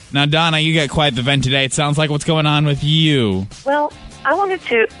Now, Donna, you got quite the vent today. It sounds like what's going on with you. Well, I wanted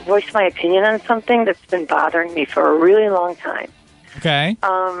to voice my opinion on something that's been bothering me for a really long time. Okay.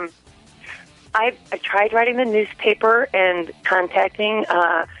 I tried writing the newspaper and contacting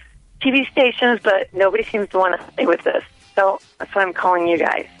TV stations, but nobody seems to want to help me with this. So that's why I'm calling you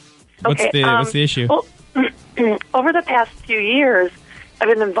guys. What's the issue? Well, over the past few years, I've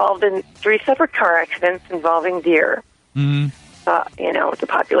been involved in 3 separate car accidents involving deer. Mm-hmm. With the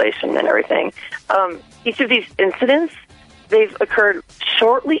population and everything. Each of these incidents, they've occurred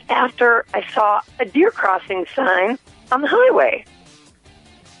shortly after I saw a deer crossing sign on the highway.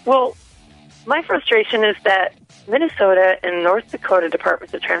 Well, my frustration is that Minnesota and North Dakota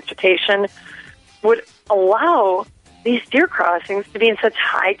Departments of Transportation would allow these deer crossings to be in such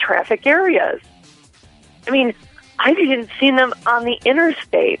high traffic areas. I mean, I've even seen them on the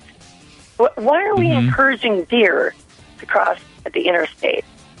interstate. Why are we encouraging deer to cross at the interstate?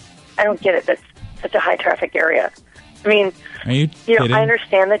 I don't get it. That's such a high traffic area. I mean, I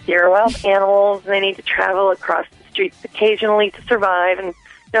understand that deer are wild animals and they need to travel across the streets occasionally to survive and,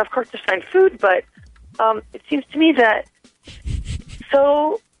 of course, to find food, but it seems to me that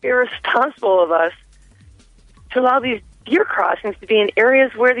so irresponsible of us to allow these deer crossings to be in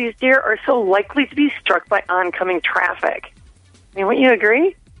areas where these deer are so likely to be struck by oncoming traffic. I mean, wouldn't you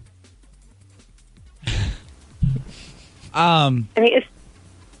agree? I mean,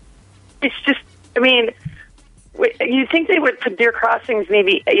 it's just, I mean, you think they would put deer crossings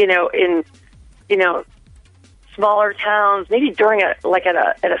maybe, in, smaller towns, maybe during at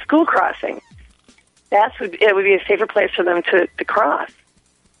a school crossing. It would be a safer place for them to cross.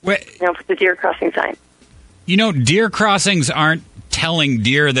 Wait. Put the deer crossing sign. Deer crossings aren't telling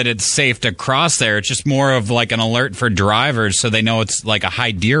deer that it's safe to cross there. It's just more of like an alert for drivers so they know it's like a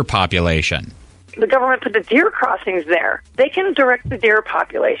high deer population. The government put the deer crossings there. They can direct the deer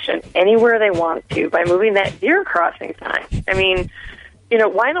population anywhere they want to by moving that deer crossing sign. I mean,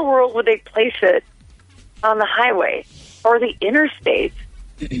 why in the world would they place it on the highway or the interstate?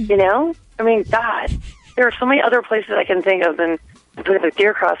 I mean, God, there are so many other places I can think of than putting the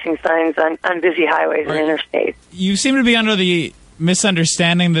deer crossing signs on busy highways and interstates. You seem to be under the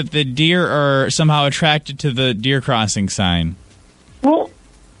misunderstanding that the deer are somehow attracted to the deer crossing sign.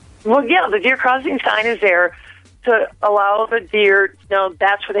 Well, yeah, the deer crossing sign is there to allow the deer to know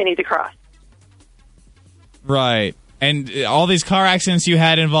that's where they need to cross. Right. And all these car accidents you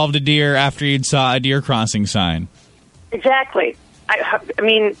had involved a deer after you'd saw a deer crossing sign. Exactly. I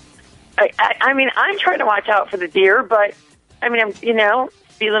mean, I'm trying to watch out for the deer, but, I mean,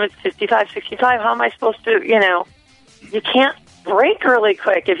 speed limit's 55, 65. How am I supposed to, you can't brake really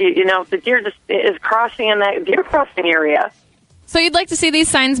quick if if the deer just is crossing in that deer crossing area. So you'd like to see these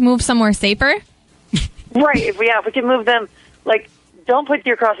signs move somewhere safer? Right. If we can move them, don't put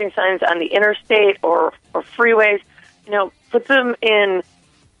deer crossing signs on the interstate or freeways. Put them in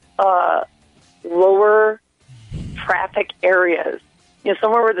lower traffic areas.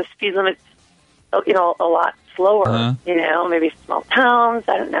 Somewhere where the speed limit's, a lot slower. Maybe small towns.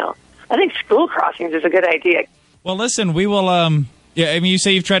 I don't know. I think school crossings is a good idea. Well, listen, we will. You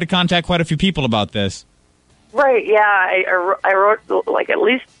say you've tried to contact quite a few people about this. Right, yeah. I wrote at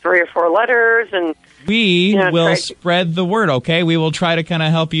least 3 or 4 letters, and we will spread the word. Okay, we will try to kind of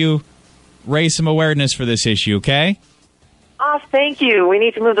help you raise some awareness for this issue. Okay. Oh, thank you. We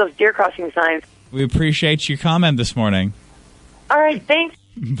need to move those deer crossing signs. We appreciate your comment this morning. All right, thanks.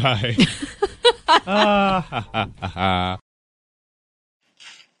 Bye.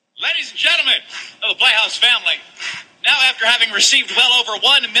 Ladies and gentlemen of the Playhouse family, now after having received well over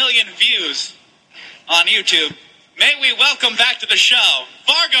 1 million views on YouTube, may we welcome back to the show,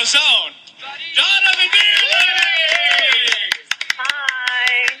 Fargo's own, Donna Dearling!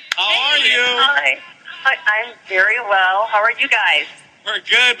 Hi. How are you? Hi. I'm very well. How are you guys? We're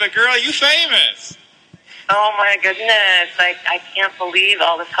good, but girl, you famous. Oh, my goodness. I can't believe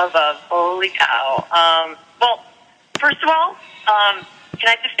all this hubbub. Holy cow. Well, first of all, can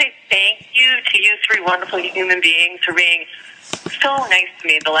I just say thank you to you 3 wonderful human beings for being so nice to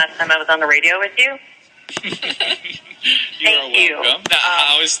me the last time I was on the radio with you. Thank you. Now,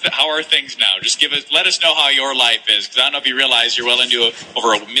 how are things now? Just let us know how your life is, because I don't know if you realize you're well into over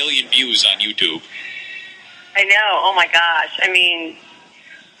 1 million views on YouTube. I know. Oh my gosh. I mean,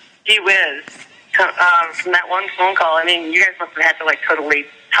 gee whiz. From that one phone call, I mean, you guys must have had to totally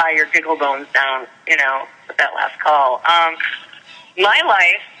tie your giggle bones down, with that last call. My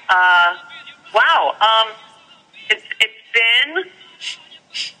life, wow. It's been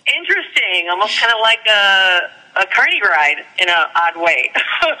interesting, almost kind of like a carny ride in an odd way.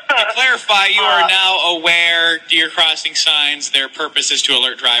 To clarify, you are now aware deer crossing signs, their purpose is to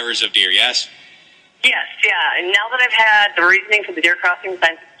alert drivers of deer, yes? Yes, yeah. And now that I've had the reasoning for the deer crossing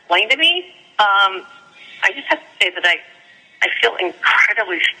signs explained to me, I just have to say that I feel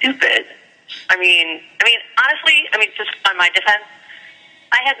incredibly stupid. I mean, honestly, just on my defense,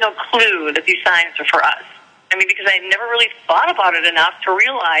 I had no clue that these signs are for us. I mean, because I never really thought about it enough to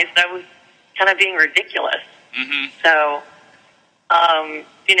realize that I was kind of being ridiculous. Mm-hmm. So, and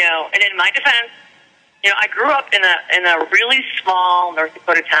in my defense, I grew up in a really small North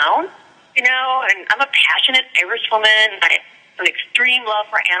Dakota town, and I'm a passionate Irish woman. I have an extreme love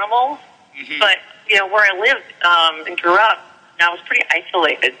for animals, but, where I lived and grew up, I was pretty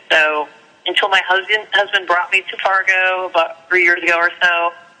isolated. So until my husband brought me to Fargo about 3 years ago or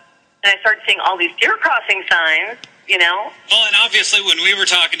so, and I started seeing all these deer crossing signs, Well, and obviously when we were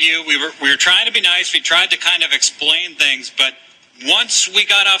talking to you, we were trying to be nice. We tried to kind of explain things, but once we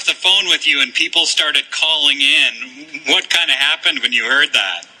got off the phone with you and people started calling in, what kind of happened when you heard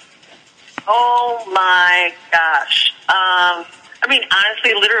that? Oh, my gosh.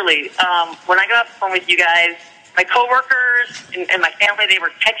 Honestly, literally, when I got off the phone with you guys, my coworkers and my family, they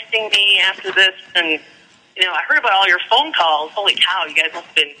were texting me after this, and, I heard about all your phone calls. Holy cow, you guys must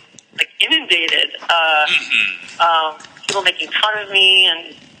have been inundated. People making fun of me,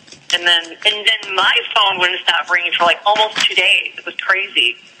 and then my phone wouldn't stop ringing for almost 2 days. It was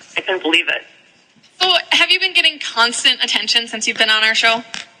crazy. I couldn't believe it. So, have you been getting constant attention since you've been on our show?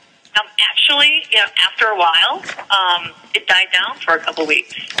 Actually, after a while, it died down for a couple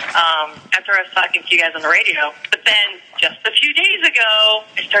weeks after I was talking to you guys on the radio. But then, just a few days ago,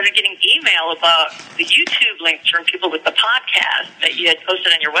 I started getting email about the YouTube links from people with the podcast that you had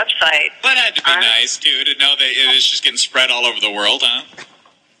posted on your website. That had to be nice, too, to know that it is just getting spread all over the world, huh?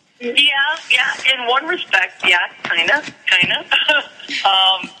 Yeah. In one respect, yeah, kind of.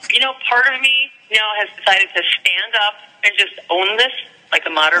 Part of me, has decided to stand up and just own this like a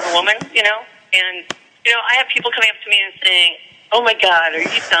modern woman, And, I have people coming up to me and saying, oh, my God, are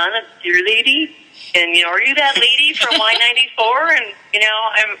you Donna, dear lady? And, are you that lady from Y94? And,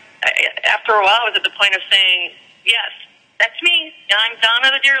 after a while, I was at the point of saying, yes, that's me. I'm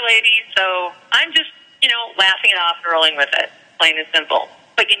Donna, the dear lady. So I'm just, laughing it off and rolling with it, plain and simple.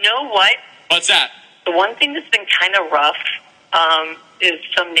 But you know what? What's that? The one thing that's been kind of rough is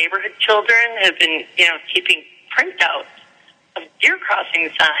some neighborhood children have been, keeping printouts of deer crossing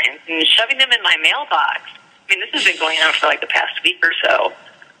signs and shoving them in my mailbox. This has been going on for the past week or so.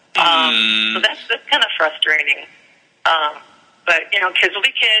 So that's kind of frustrating. But, kids will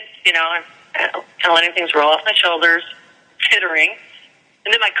be kids, I'm kind of letting things roll off my shoulders, considering.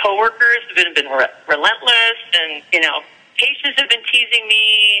 And then my coworkers have been relentless, and, patients have been teasing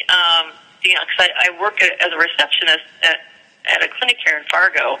me, because I work as a receptionist at a clinic here in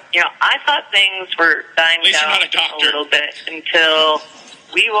Fargo. I thought things were dying down a little bit until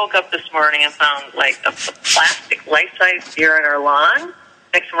we woke up this morning and found a plastic life-size deer in our lawn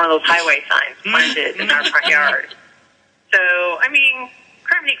next to one of those highway signs planted in our front yard. So,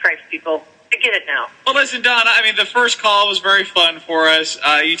 criminy Christ, people. I get it now. Well, listen, Donna, the first call was very fun for us.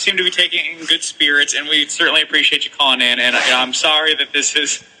 You seem to be taking it in good spirits, and we certainly appreciate you calling in. And I'm sorry that this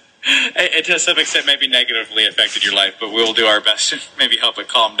is, to some extent, maybe negatively affected your life, but we'll do our best to maybe help it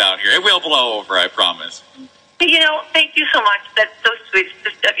calm down here. It will blow over, I promise. Thank you so much. That's so sweet.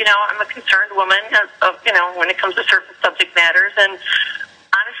 Just, I'm a concerned woman, when it comes to certain subject matters. And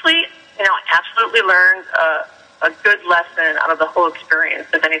honestly, I absolutely learned a good lesson out of the whole experience,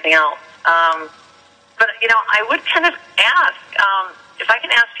 if anything else. But, I would kind of ask, if I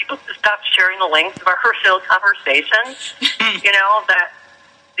can ask people to stop sharing the links of our filled conversations,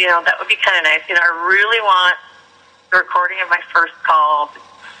 that would be kind of nice. I really want the recording of my first call to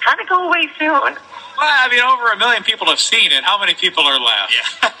kind of go away soon. Well, over 1 million people have seen it. How many people are left?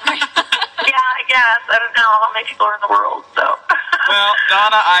 Yeah. I guess. I don't know how many people are in the world, so. Well,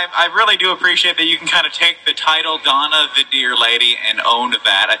 Donna, I really do appreciate that you can kind of take the title Donna the Deer Lady and own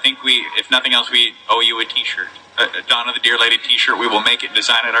that. I think if nothing else, we owe you a T-shirt. Donna the Deer Lady T-shirt. We will make it and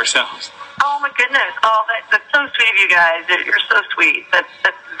design it ourselves. Oh, my goodness. Oh, that's so sweet of you guys. You're so sweet. That's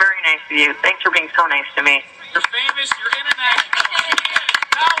very nice of you. Thanks for being so nice to me. You're famous. You're international.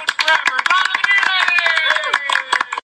 Now and forever.